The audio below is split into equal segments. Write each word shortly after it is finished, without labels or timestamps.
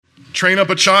Train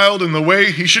up a child in the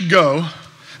way he should go,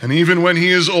 and even when he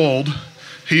is old,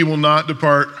 he will not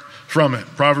depart from it.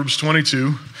 Proverbs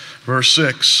 22, verse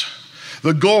 6.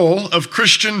 The goal of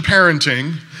Christian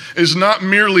parenting is not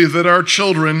merely that our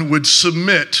children would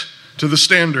submit to the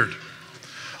standard.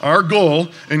 Our goal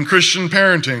in Christian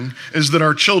parenting is that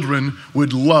our children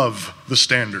would love the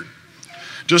standard.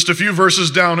 Just a few verses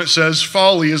down it says,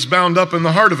 folly is bound up in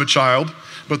the heart of a child,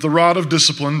 but the rod of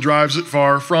discipline drives it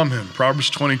far from him. Proverbs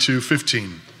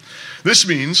 22:15. This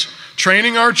means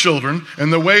training our children in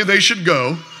the way they should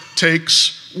go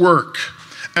takes work.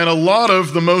 And a lot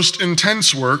of the most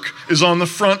intense work is on the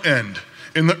front end,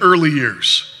 in the early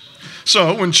years.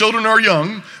 So when children are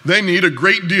young, they need a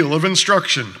great deal of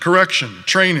instruction, correction,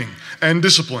 training, and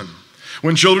discipline.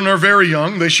 When children are very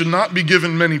young, they should not be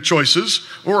given many choices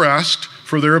or asked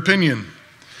for their opinion.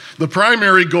 The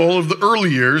primary goal of the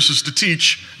early years is to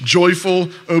teach joyful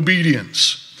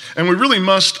obedience. And we really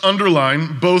must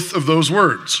underline both of those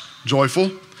words,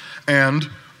 joyful and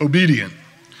obedient.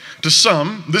 To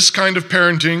some, this kind of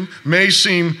parenting may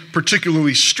seem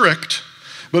particularly strict,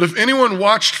 but if anyone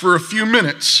watched for a few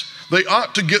minutes, they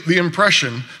ought to get the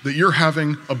impression that you're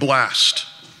having a blast.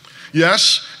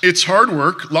 Yes, it's hard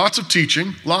work, lots of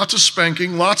teaching, lots of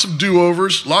spanking, lots of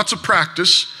do-overs, lots of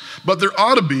practice, but there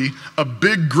ought to be a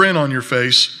big grin on your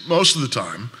face most of the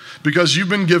time because you've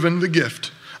been given the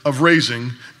gift of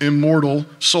raising immortal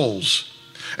souls.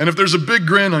 And if there's a big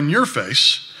grin on your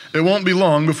face, it won't be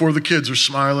long before the kids are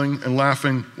smiling and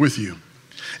laughing with you.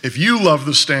 If you love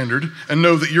the standard and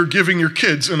know that you're giving your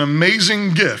kids an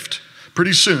amazing gift,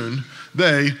 pretty soon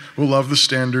they will love the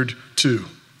standard too.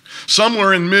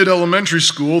 Somewhere in mid-elementary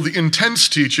school, the intense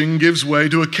teaching gives way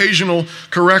to occasional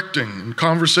correcting and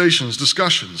conversations,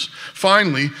 discussions,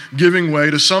 finally giving way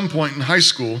to some point in high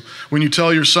school when you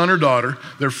tell your son or daughter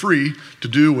they're free to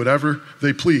do whatever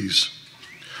they please.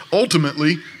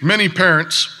 Ultimately,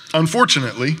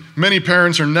 unfortunately, many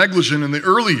parents are negligent in the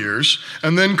early years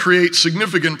and then create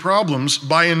significant problems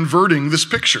by inverting this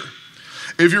picture.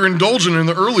 If you're indulgent in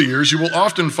the early years, you will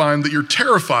often find that you're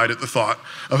terrified at the thought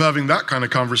of having that kind of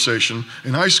conversation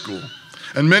in high school.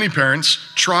 And many parents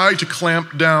try to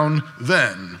clamp down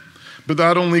then, but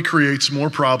that only creates more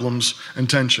problems and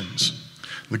tensions.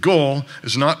 The goal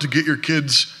is not to get your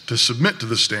kids to submit to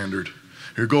the standard.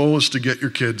 Your goal is to get your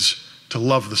kids to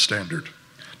love the standard,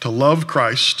 to love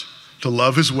Christ, to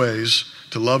love his ways,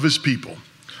 to love his people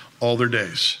all their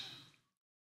days.